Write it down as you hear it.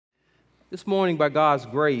This morning, by God's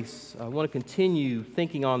grace, I want to continue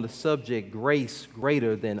thinking on the subject, grace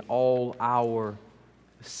greater than all our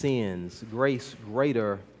sins. Grace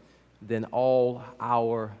greater than all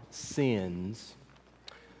our sins.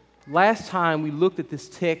 Last time we looked at this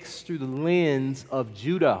text through the lens of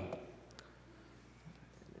Judah.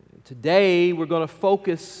 Today, we're going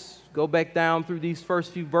to go back down through these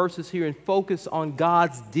first few verses here and focus on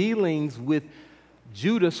God's dealings with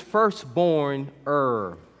Judah's firstborn,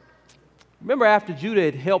 Remember, after Judah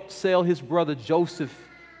had helped sell his brother Joseph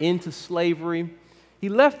into slavery, he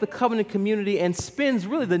left the covenant community and spends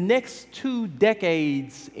really the next 2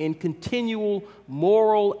 decades in continual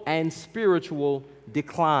moral and spiritual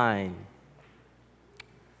decline,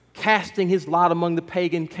 casting his lot among the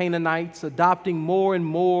pagan Canaanites, adopting more and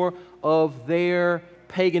more of their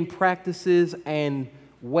pagan practices and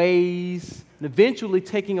ways, and eventually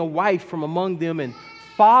taking a wife from among them and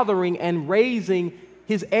fathering and raising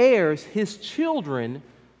his heirs, his children,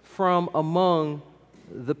 from among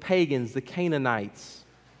the pagans, the Canaanites.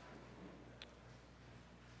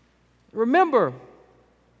 Remember,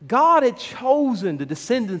 God had chosen the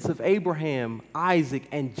descendants of Abraham, Isaac,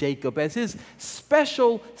 and Jacob as his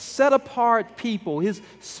special set-apart people, his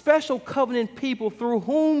special covenant people through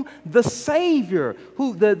whom the Savior,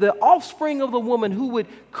 the offspring of the woman who would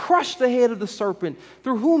crush the head of the serpent,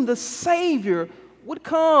 through whom the Savior would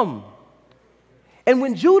come. And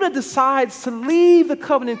when Judah decides to leave the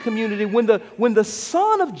covenant community, when the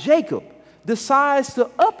son of Jacob decides to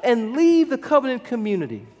up and leave the covenant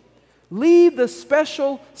community, leave the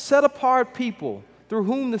special set-apart people through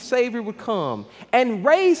whom the Savior would come, and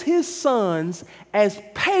raise his sons as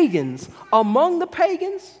pagans among the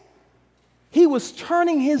pagans, he was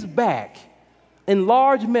turning his back in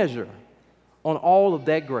large measure on all of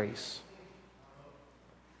that grace.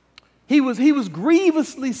 He was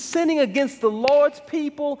grievously sinning against the Lord's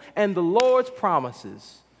people and the Lord's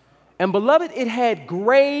promises. And beloved, it had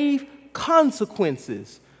grave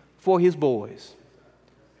consequences for his boys.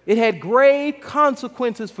 It had grave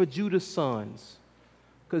consequences for Judah's sons.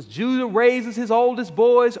 Because Judah raises his oldest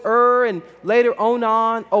boys, and later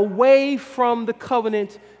Onan, away from the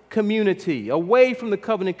covenant community,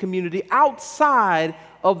 outside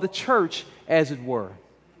of the church, as it were.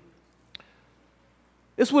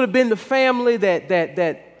 This would have been the family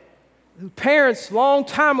that parents long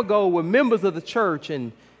time ago were members of the church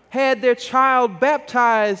and had their child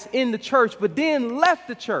baptized in the church, but then left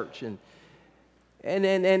the church and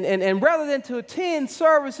rather than to attend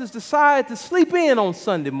services, decided to sleep in on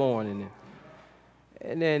Sunday morning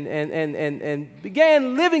and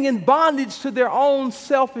began living in bondage to their own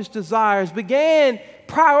selfish desires, began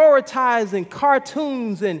prioritizing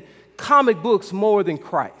cartoons and comic books more than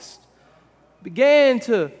Christ, began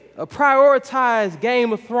to prioritize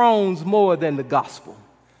Game of Thrones more than the gospel,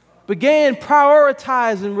 began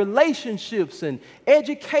prioritizing relationships and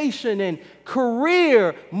education and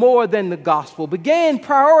career more than the gospel, began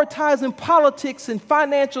prioritizing politics and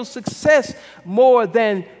financial success more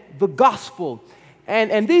than the gospel.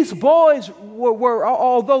 And these boys were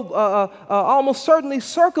although almost certainly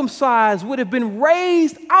circumcised, would have been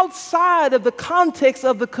raised outside of the context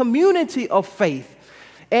of the community of faith.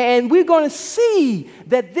 And we're going to see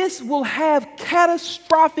that this will have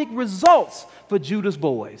catastrophic results for Judah's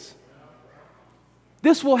boys.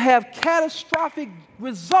 This will have catastrophic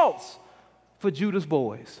results for Judah's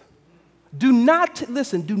boys. Do not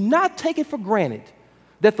take it for granted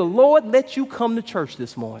that the Lord let you come to church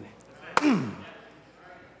this morning.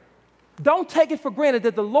 Don't take it for granted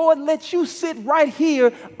that the Lord lets you sit right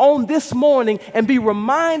here on this morning and be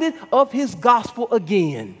reminded of his gospel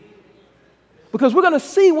again. Because we're going to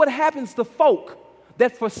see what happens to folk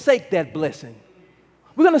that forsake that blessing.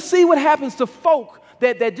 We're going to see what happens to folk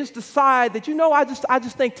that just decide that, I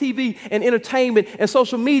just think TV and entertainment and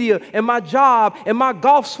social media and my job and my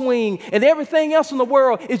golf swing and everything else in the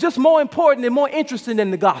world is just more important and more interesting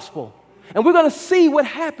than the gospel. And we're going to see what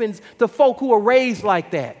happens to folk who are raised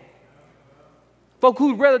like that. Folk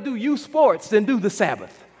who would rather do youth sports than do the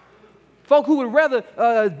Sabbath. Folk who would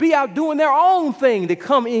rather be out doing their own thing than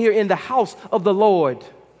come in here in the house of the Lord.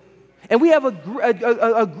 And we have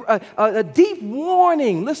a deep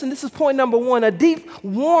warning. Listen, this is point number 1, a deep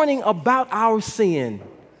warning about our sin.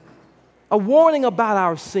 A warning about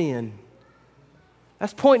our sin.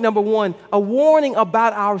 That's point number 1, a warning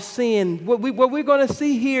about our sin. What we're going to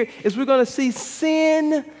see here is we're going to see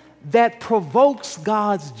sin that provokes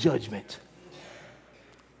God's judgment.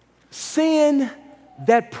 Sin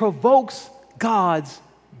that provokes God's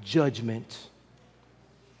judgment.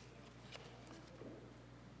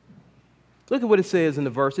 Look at what it says in the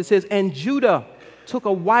verse. It says, and Judah took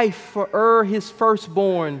a wife for his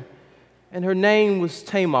firstborn, and her name was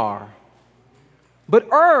Tamar. But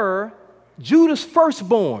Judah's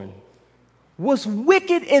firstborn, was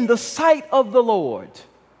wicked in the sight of the Lord,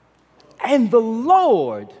 and the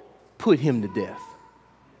Lord put him to death.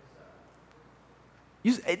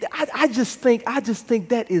 I just think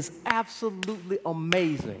that is absolutely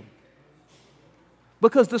amazing.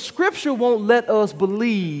 Because the scripture won't let us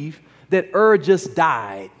believe that just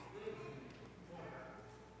died.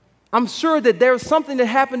 I'm sure that there was something that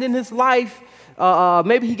happened in his life.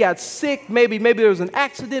 Maybe he got sick. Maybe there was an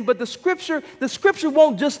accident. But the scripture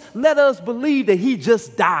won't just let us believe that he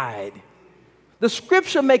just died. The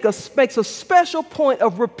scripture makes a special point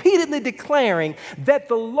of repeatedly declaring that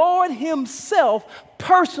the Lord himself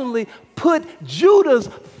personally put Judah's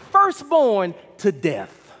firstborn to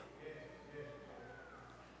death.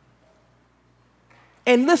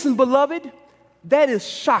 And listen, beloved, that is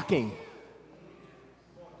shocking.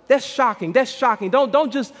 That's shocking. That's shocking.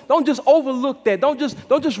 Don't just overlook that. Don't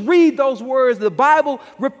just read those words. The Bible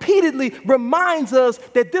repeatedly reminds us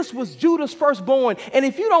that this was Judah's firstborn. And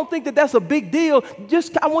if you don't think that that's a big deal,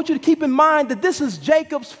 I want you to keep in mind that this is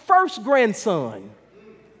Jacob's first grandson.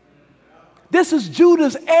 This is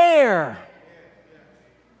Judah's heir.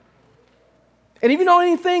 And if you know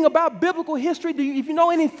anything about biblical history, if you know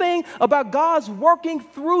anything about God's working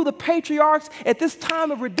through the patriarchs at this time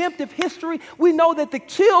of redemptive history, we know that the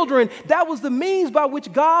children, that was the means by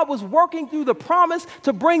which God was working through the promise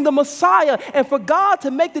to bring the Messiah. And for God to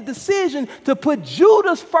make the decision to put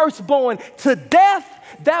Judah's firstborn to death,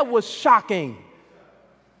 that was shocking.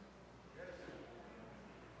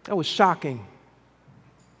 That was shocking.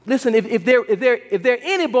 Listen, if there are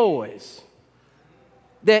any boys,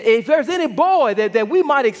 that if there's any boy that we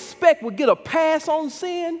might expect would get a pass on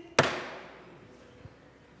sin,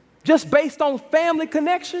 just based on family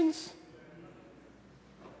connections,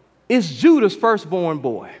 it's Judah's firstborn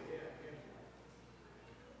boy.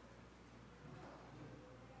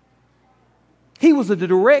 He was a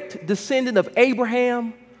direct descendant of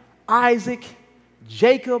Abraham, Isaac,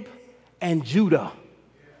 Jacob, and Judah.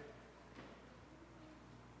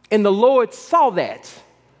 And the Lord saw that.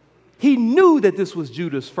 He knew that this was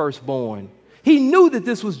Judah's firstborn. He knew that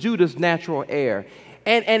this was Judah's natural heir.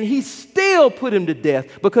 And he still put him to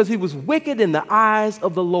death because he was wicked in the eyes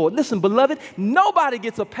of the Lord. Listen, beloved, nobody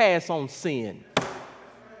gets a pass on sin.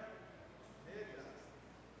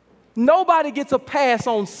 Nobody gets a pass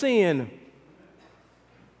on sin.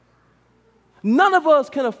 None of us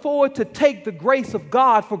can afford to take the grace of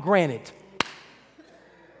God for granted.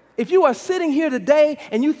 If you are sitting here today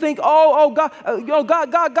and you think, God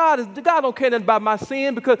don't care nothing about my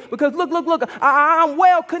sin because look, I'm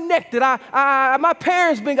well connected. My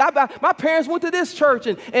parents went to this church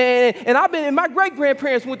and I've been, and my great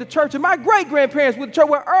grandparents went to church and my great grandparents went to church.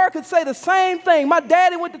 Where could say the same thing. My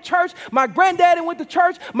daddy went to church, my granddaddy went to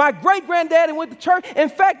church, my great granddaddy went to church. In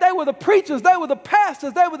fact, they were the preachers, they were the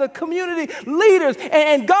pastors, they were the community leaders,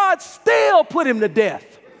 and God still put him to death.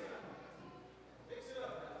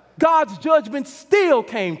 God's judgment still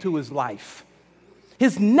came to his life.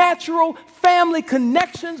 His natural family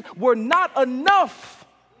connections were not enough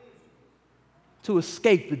to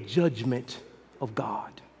escape the judgment of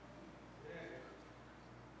God.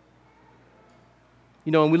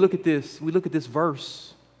 You know, and we look at this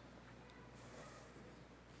verse,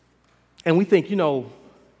 and we think,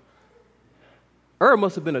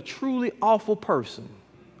 must have been a truly awful person.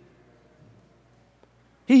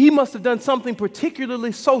 He must have done something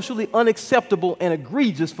particularly socially unacceptable and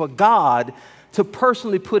egregious for God to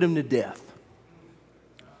personally put him to death.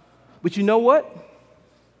 But you know what?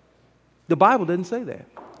 The Bible doesn't say that.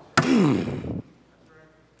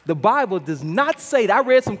 The Bible does not say that. I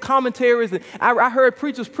read some commentaries, and I heard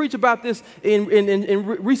preachers preach about this in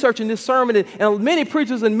researching this sermon, and many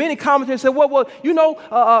preachers and many commentators said,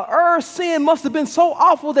 Er's sin must have been so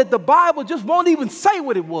awful that the Bible just won't even say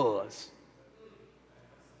what it was.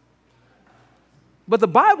 But the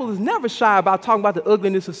Bible is never shy about talking about the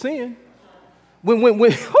ugliness of sin. When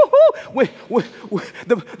the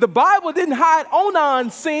Bible didn't hide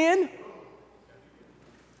Onan's sin.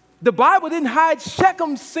 The Bible didn't hide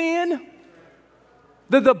Shechem's sin.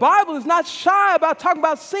 The Bible is not shy about talking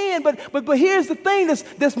about sin, but here's the thing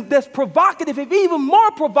that's provocative, if even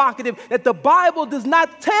more provocative, that the Bible does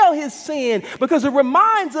not tell his sin, because it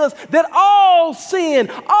reminds us that all sin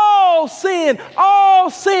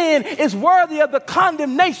is worthy of the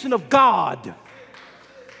condemnation of God.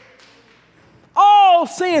 All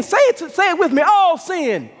sin, say it with me, all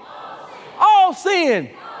sin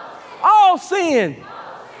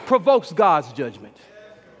provokes God's judgment.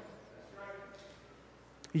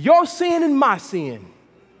 Your sin and my sin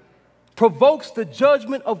provokes the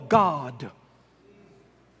judgment of God.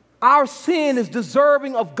 Our sin is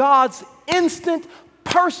deserving of God's instant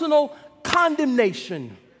personal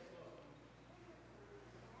condemnation.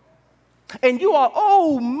 And you are,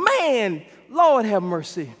 oh man, Lord have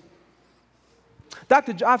mercy.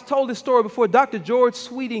 I've told this story before. Dr. George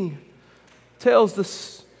Sweeting tells the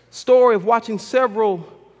story of watching several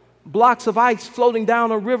blocks of ice floating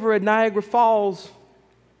down a river at Niagara Falls.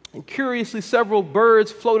 And curiously, several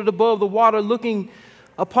birds floated above the water looking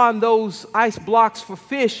upon those ice blocks for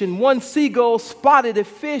fish. And one seagull spotted a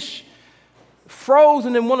fish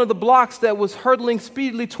frozen in one of the blocks that was hurtling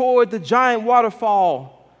speedily toward the giant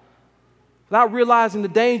waterfall. Without realizing the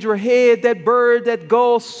danger ahead, that bird, that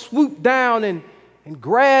gull, swooped down and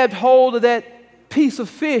grabbed hold of that piece of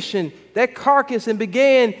fish and that carcass and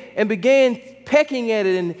began pecking at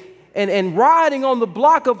it and riding on the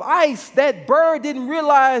block of ice. That bird didn't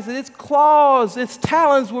realize that its claws, its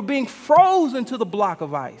talons were being frozen to the block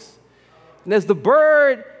of ice. And as the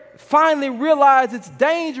bird finally realized its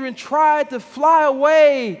danger and tried to fly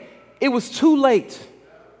away, it was too late.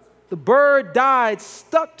 The bird died,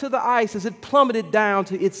 stuck to the ice as it plummeted down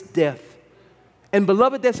to its death. And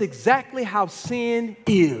beloved, that's exactly how sin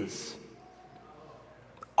is.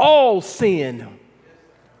 All sin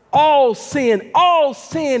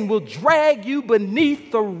will drag you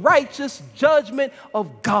beneath the righteous judgment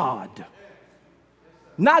of God.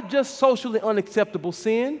 Not just socially unacceptable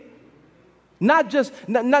sin, not just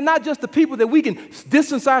the people that we can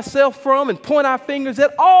distance ourselves from and point our fingers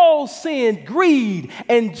at. All sin, greed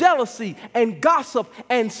and jealousy and gossip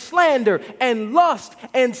and slander and lust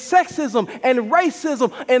and sexism and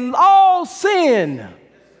racism, and all sin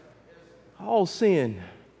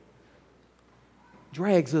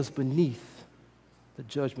drags us beneath the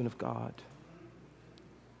judgment of God.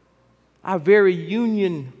 Our very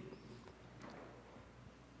union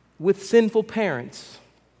with sinful parents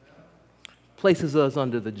places us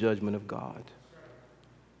under the judgment of God.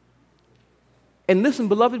 And listen,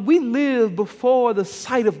 beloved, we live before the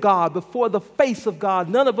sight of God, before the face of God.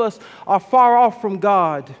 None of us are far off from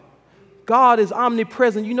God. God is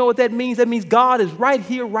omnipresent. You know what that means? That means God is right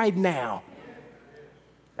here, right now.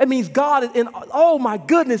 That means God is in, oh my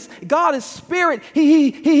goodness, God is spirit.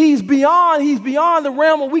 He's beyond the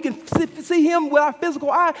realm where we can see him with our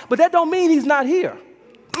physical eye, but that don't mean he's not here.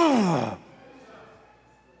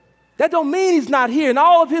 That don't mean he's not here. And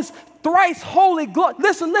all of his thrice holy glory.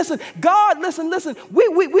 Listen, God, listen.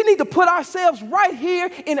 We need to put ourselves right here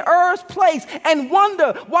in Er's place and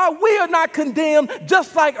wonder why we are not condemned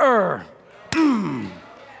just like Er.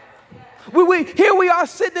 Here we are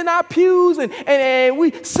sitting in our pews and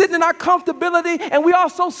we sitting in our comfortability, and we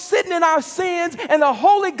also sitting in our sins, and the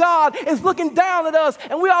holy God is looking down at us,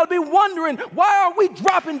 and we ought to be wondering, why are we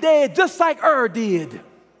dropping dead just like did?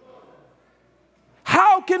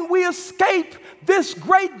 How can we escape this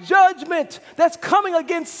great judgment that's coming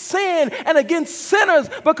against sin and against sinners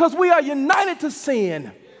because we are united to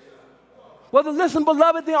sin? Well, listen,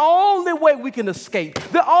 beloved, the only way we can escape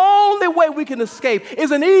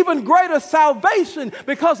is an even greater salvation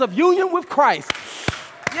because of union with Christ.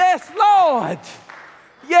 Yes, Lord.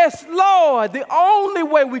 Yes, Lord. The only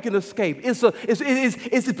way we can escape is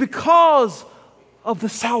because of the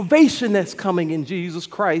salvation that's coming in Jesus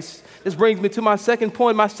Christ. This brings me to my second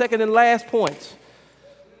point, my second and last point.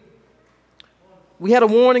 We had a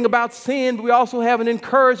warning about sin, but we also have an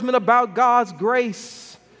encouragement about God's grace.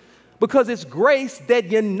 Because it's grace that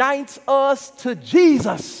unites us to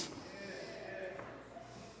Jesus.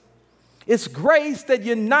 It's grace that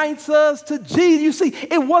unites us to Jesus. You see,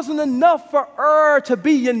 it wasn't enough for to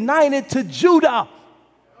be united to Judah.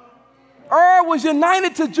 Was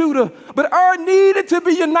united to Judah, but needed to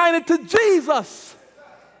be united to Jesus.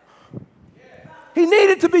 He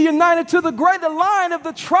needed to be united to the greater line of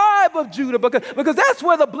the tribe of Judah, because that's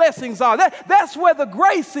where the blessings are. That's where the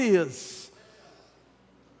grace is.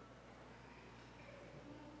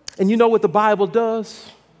 And you know what the Bible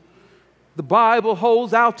does? The Bible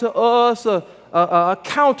holds out to us a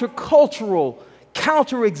countercultural,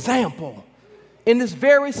 counterexample in this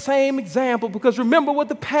very same example. Because remember what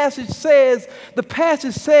the passage says. The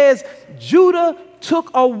passage says, Judah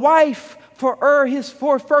took a wife for his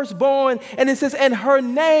firstborn, and it says, and her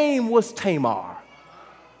name was Tamar.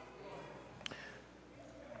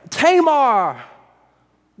 Tamar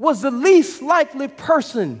was the least likely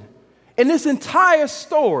person in this entire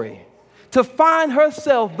story to find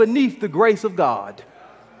herself beneath the grace of God.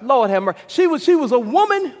 Lord have mercy. She was a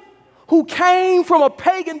woman who came from a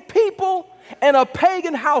pagan people and a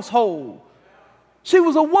pagan household. She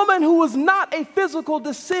was a woman who was not a physical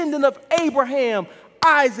descendant of Abraham,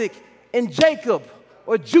 Isaac, and Jacob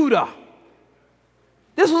or Judah.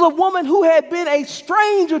 This was a woman who had been a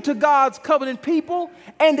stranger to God's covenant people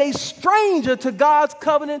and a stranger to God's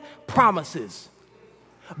covenant promises.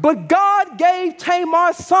 But God gave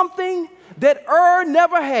Tamar something that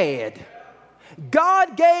never had.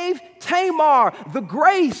 God gave Tamar the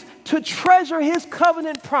grace to treasure his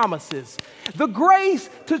covenant promises, the grace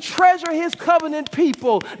to treasure his covenant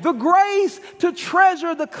people, the grace to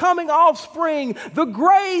treasure the coming offspring, the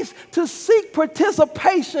grace to seek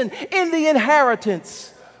participation in the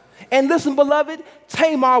inheritance. And listen, beloved,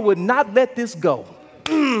 Tamar would not let this go.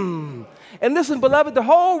 And listen, beloved, the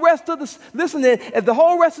whole rest of the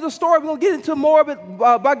story, we're going to get into more of it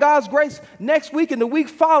by God's grace next week and the week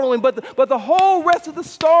following. But the whole rest of the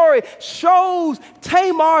story shows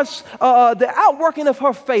Tamar's the outworking of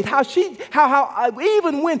her faith. How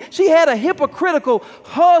even when she had a hypocritical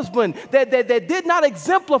husband that did not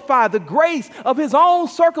exemplify the grace of his own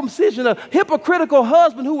circumcision, a hypocritical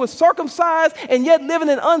husband who was circumcised and yet living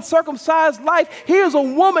an uncircumcised life. Here's a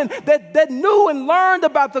woman that knew and learned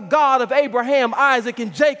about the God of Abraham, Isaac,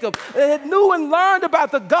 and Jacob, that knew and learned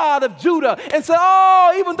about the God of Judah, and said,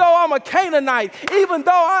 oh, even though I'm a Canaanite, even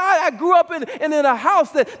though I grew up in a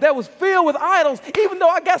house that was filled with idols, even though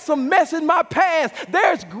I got some mess in my past,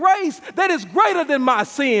 there's grace that is greater than my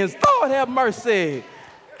sins. Lord have mercy.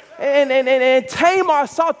 And Tamar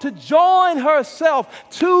sought to join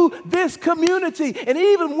herself to this community. And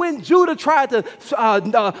even when Judah tried to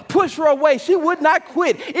push her away, she would not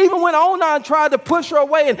quit. Even when Onan tried to push her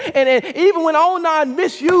away, and even when Onan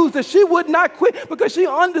misused her, she would not quit, because she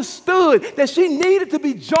understood that she needed to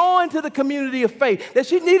be joined to the community of faith, that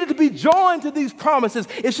she needed to be joined to these promises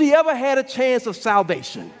if she ever had a chance of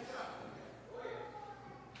salvation.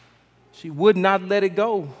 She would not let it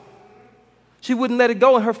go. She wouldn't let it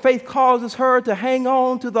go, and her faith causes her to hang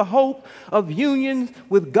on to the hope of union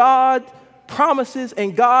with God, promises,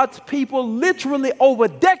 and God's people literally over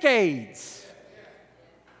decades.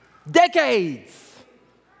 Decades,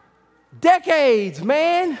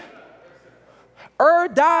 man.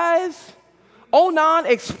 Dies. Onan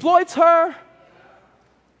exploits her.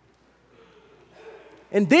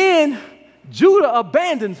 And then Judah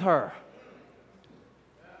abandons her.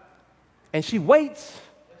 And she waits.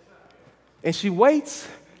 And she waits,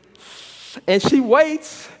 and she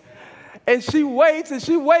waits, and she waits, and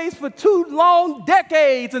she waits for 2 long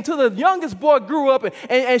decades until the youngest boy grew up,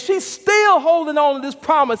 and she's still holding on to this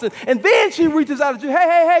promise. And then she reaches out to you,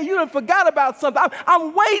 hey, you done forgot about something.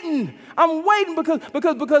 I'm waiting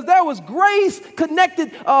because there was grace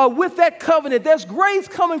connected with that covenant. There's grace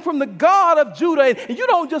coming from the God of Judah, and you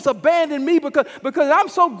don't just abandon me because I'm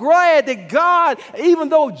so glad that God, even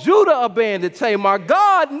though Judah abandoned Tamar,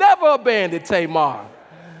 God never abandoned Tamar.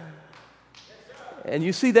 And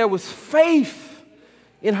you see, there was faith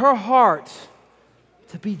in her heart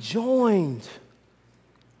to be joined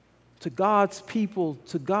to God's people,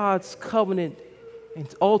 to God's covenant,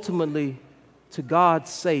 and ultimately to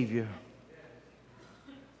God's Savior.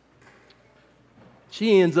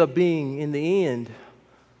 She ends up being, in the end,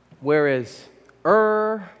 whereas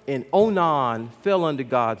and Onan fell under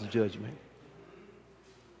God's judgment,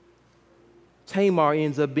 Tamar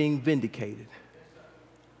ends up being vindicated,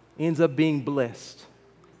 ends up being blessed,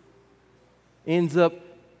 ends up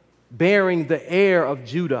bearing the heir of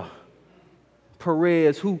Judah,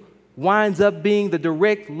 Perez, who winds up being the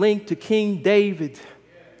direct link to King David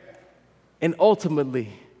and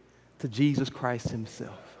ultimately to Jesus Christ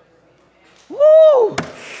himself. Woo!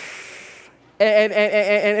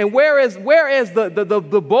 And whereas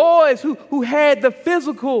the boys who had the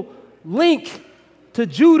physical link to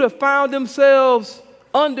Judah found themselves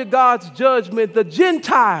under God's judgment, the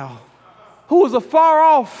Gentile who was afar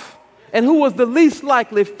off and who was the least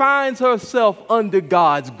likely finds herself under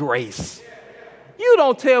God's grace. You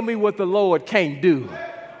don't tell me what the Lord can't do.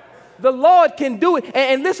 The Lord can do it.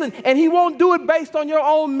 And listen, and he won't do it based on your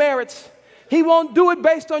own merits. He won't do it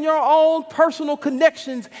based on your own personal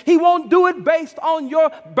connections. He won't do it based on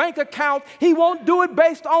your bank account. He won't do it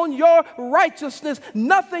based on your righteousness.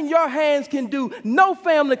 Nothing your hands can do. No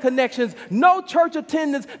family connections, no church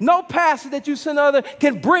attendance, no pastor that you send other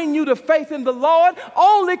can bring you to faith in the Lord.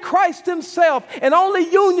 Only Christ himself and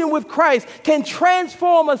only union with Christ can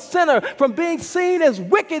transform a sinner from being seen as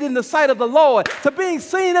wicked in the sight of the Lord to being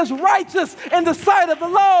seen as righteous in the sight of the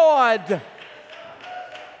Lord.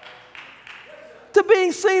 to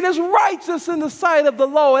being seen as righteous in the sight of the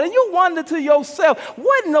Lord. And you wonder to yourself,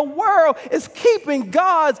 what in the world is keeping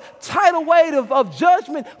God's tidal wave of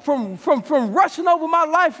judgment from rushing over my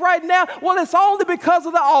life right now? Well, it's only because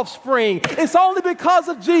of the offspring. It's only because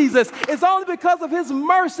of Jesus. It's only because of his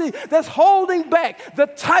mercy that's holding back the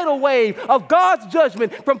tidal wave of God's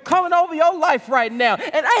judgment from coming over your life right now.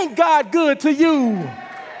 And ain't God good to you?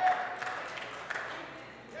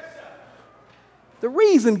 The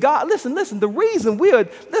reason God, listen, the reason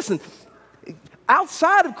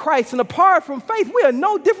outside of Christ and apart from faith, we are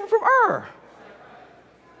no different from Ur.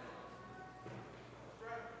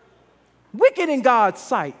 Wicked in God's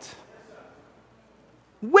sight.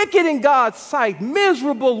 Wicked in God's sight.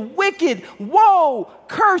 Miserable, wicked, woe,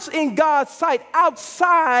 curse in God's sight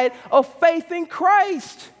outside of faith in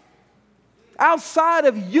Christ. Outside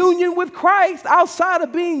of union with Christ. Outside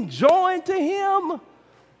of being joined to him.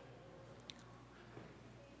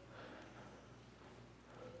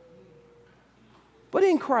 But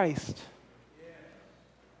in Christ,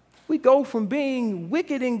 we go from being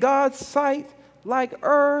wicked in God's sight, like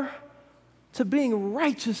Ur, to being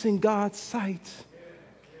righteous in God's sight,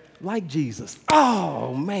 like Jesus.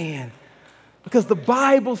 Oh, man. Because the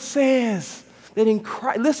Bible says that in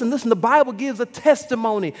Christ, listen, the Bible gives a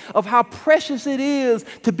testimony of how precious it is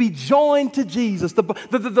to be joined to Jesus.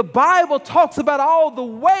 The Bible talks about all the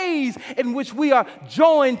ways in which we are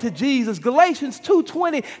joined to Jesus. Galatians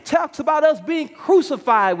 2:20 talks about us being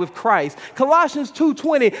crucified with Christ. Colossians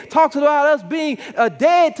 2:20 talks about us being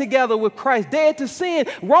dead together with Christ, dead to sin.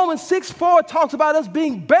 Romans 6:4 talks about us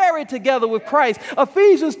being buried together with Christ.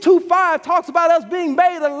 Ephesians 2:5 talks about us being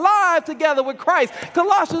made alive together with Christ.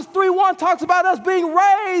 Colossians 3:1 talks about us being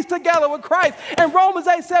raised together with Christ. And Romans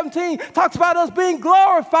 8:17 talks about us being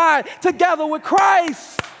glorified together with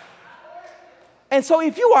Christ. And so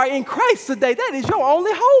if you are in Christ today, that is your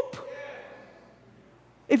only hope.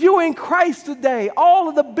 If you are in Christ today, all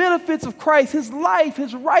of the benefits of Christ, his life,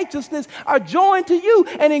 his righteousness are joined to you.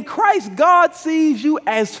 And in Christ, God sees you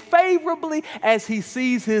as favorably as he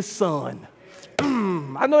sees his son.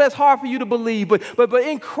 I know that's hard for you to believe, but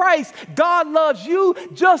in Christ, God loves you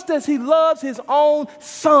just as he loves his own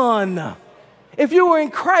son. If you are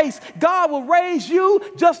in Christ, God will raise you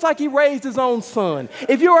just like he raised his own son.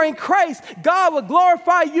 If you are in Christ, God will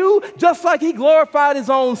glorify you just like he glorified his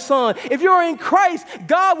own son. If you are in Christ,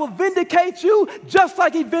 God will vindicate you just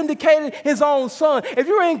like he vindicated his own son. If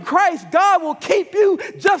you're in Christ, God will keep you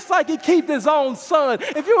just like he kept his own son.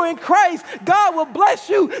 If you're in Christ, God will bless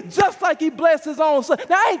you just like he blessed his own son.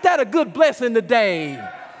 Now, ain't that a good blessing today?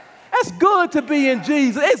 That's good to be in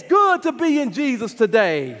Jesus. It's good to be in Jesus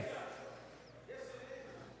today.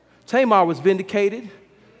 Tamar was vindicated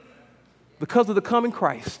because of the coming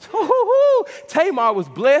Christ. Tamar was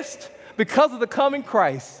blessed because of the coming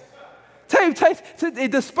Christ.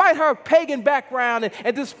 Despite her pagan background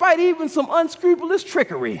and despite even some unscrupulous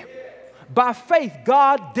trickery, by faith,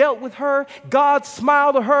 God dealt with her, God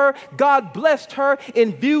smiled at her, God blessed her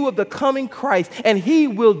in view of the coming Christ, and he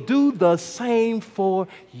will do the same for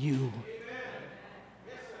you.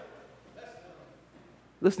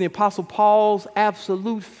 Listen, the Apostle Paul's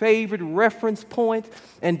absolute favorite reference point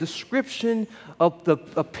and description of the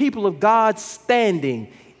people of God's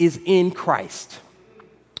standing is in Christ.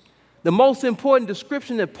 The most important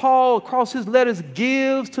description that Paul, across his letters,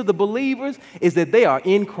 gives to the believers is that they are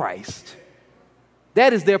in Christ.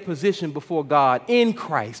 That is their position before God, in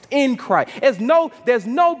Christ, in Christ. There's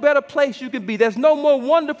no better place you can be. There's no more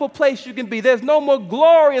wonderful place you can be. There's no more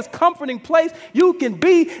glorious, comforting place you can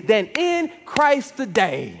be than in Christ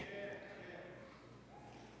today.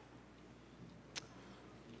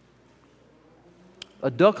 A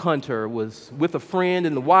duck hunter was with a friend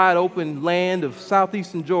in the wide open land of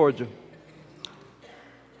southeastern Georgia.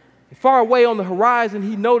 Far away on the horizon,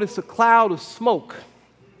 he noticed a cloud of smoke.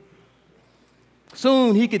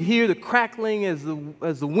 Soon he could hear the crackling as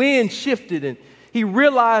the wind shifted, and he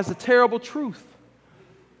realized the terrible truth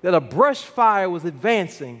that a brush fire was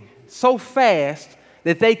advancing so fast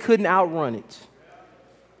that they couldn't outrun it.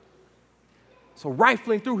 So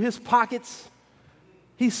rifling through his pockets,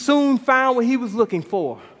 he soon found what he was looking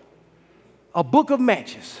for, a book of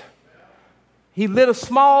matches. He lit a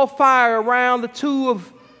small fire around the two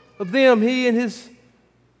of them, he and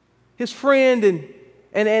his friend,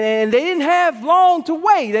 and they didn't have long to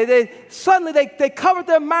wait. Suddenly they covered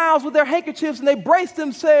their mouths with their handkerchiefs and they braced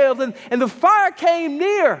themselves, and the fire came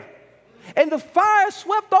near, and the fire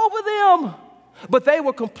swept over them. But they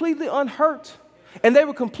were completely unhurt, and they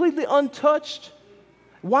were completely untouched.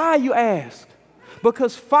 Why, you ask?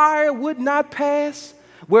 Because fire would not pass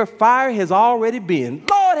where fire has already been.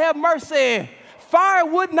 Lord have mercy. fire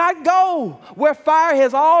would not go where fire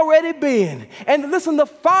has already been. And listen, the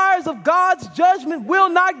fires of God's judgment will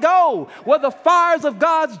not go where the fires of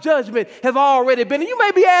God's judgment have already been. And you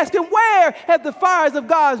may be asking, where have the fires of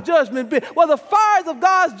God's judgment been? Well, the fires of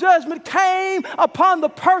God's judgment came upon the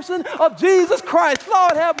person of Jesus Christ.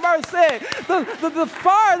 Lord have mercy. The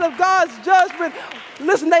fires of God's judgment,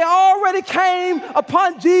 listen, they already came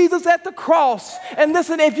upon Jesus at the cross. And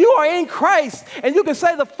listen, if you are in Christ and you can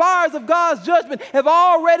say the fires of God's judgment have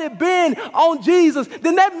already been on Jesus,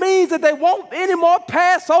 then that means that they won't anymore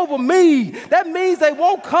pass over me. That means they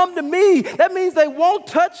won't come to me. That means they won't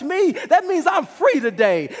touch me. That means I'm free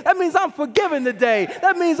today. That means I'm forgiven today.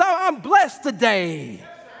 That means I'm blessed today.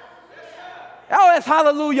 Oh, that's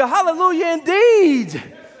hallelujah. Hallelujah indeed.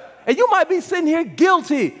 And you might be sitting here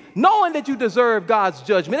guilty, knowing that you deserve God's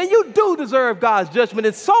judgment. And you do deserve God's judgment,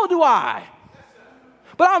 and so do I.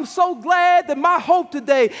 But I'm so glad that my hope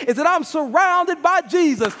today is that I'm surrounded by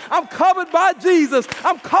Jesus. I'm covered by Jesus.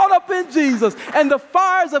 I'm caught up in Jesus. And the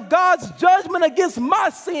fires of God's judgment against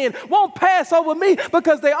my sin won't pass over me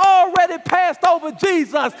because they already passed over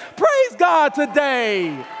Jesus. Praise God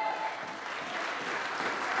today.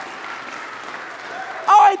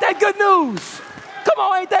 Oh, ain't that good news? Come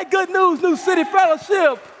on, ain't that good news, New City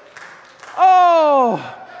Fellowship?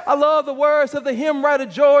 Oh, I love the words of the hymn writer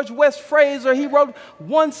George West Fraser. He wrote,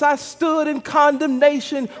 "Once I stood in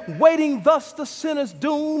condemnation, waiting thus the sinner's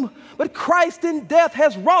doom. But Christ in death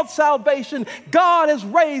has wrought salvation. God has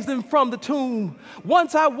raised him from the tomb.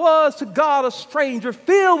 Once I was to God a stranger,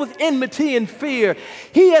 filled with enmity and fear.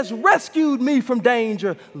 He has rescued me from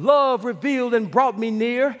danger, love revealed and brought me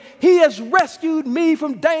near. He has rescued me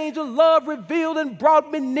from danger, love revealed and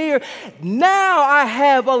brought me near. Now I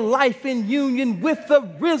have a life in union with the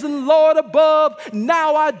risen Lord above.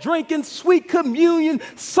 Now I drink in sweet communion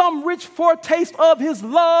some rich foretaste of his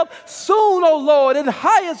love. Soon, O Lord, in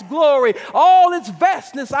highest glory, all its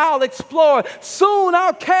vastness I'll explore. Soon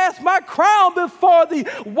I'll cast my crown before thee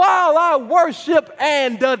while I worship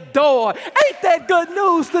and adore." Ain't that good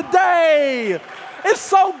news today? It's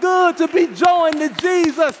so good to be joined to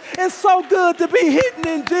Jesus. It's so good to be hidden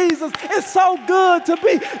in Jesus. It's so good to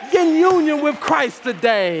be in union with Christ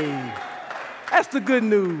today. That's the good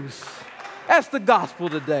news. That's the gospel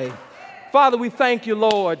today. Father, we thank you,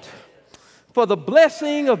 Lord, for the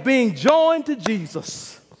blessing of being joined to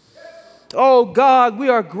Jesus. Oh, God, we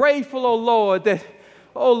are grateful, oh, Lord, that,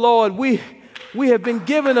 oh, Lord, we have been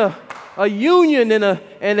given a union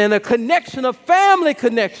and a connection, a family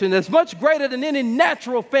connection that's much greater than any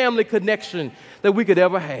natural family connection that we could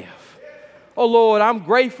ever have. Oh, Lord, I'm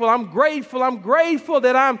grateful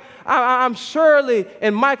that I'm Shirley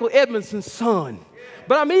and Michael Edmondson's son.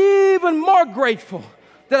 But I'm even more grateful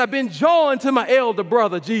that I've been joined to my elder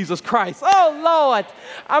brother, Jesus Christ. Oh, Lord,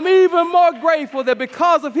 I'm even more grateful that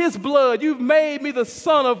because of his blood, you've made me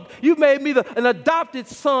an adopted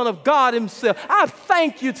son of God himself. I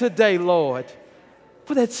thank you today, Lord,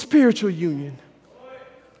 for that spiritual union.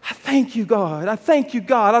 I thank you, God. I thank you,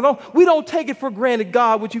 God. We don't take it for granted,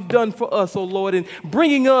 God, what you've done for us, oh Lord, in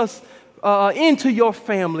bringing us into your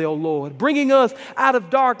family, oh Lord, bringing us out of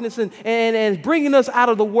darkness and bringing us out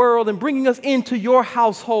of the world and bringing us into your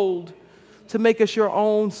household to make us your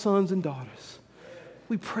own sons and daughters.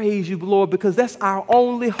 We praise you, Lord, because that's our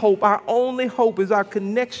only hope. Our only hope is our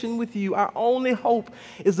connection with you. Our only hope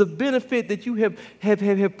is the benefit that you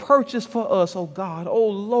have purchased for us, oh God. Oh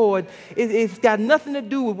Lord, it's got nothing to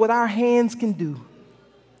do with what our hands can do.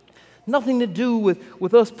 Nothing to do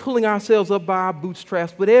with us pulling ourselves up by our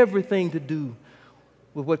bootstraps, but everything to do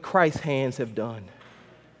with what Christ's hands have done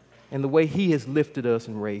and the way he has lifted us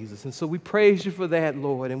and raised us. And so we praise you for that,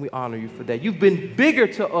 Lord, and we honor you for that. You've been bigger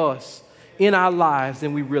to us in our lives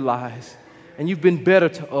than we realize, and you've been better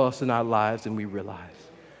to us in our lives than we realize.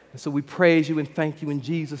 And so we praise you and thank you in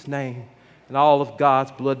Jesus' name. And all of God's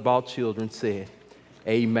blood-bought children said,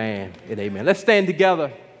 amen and amen. Let's stand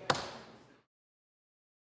together.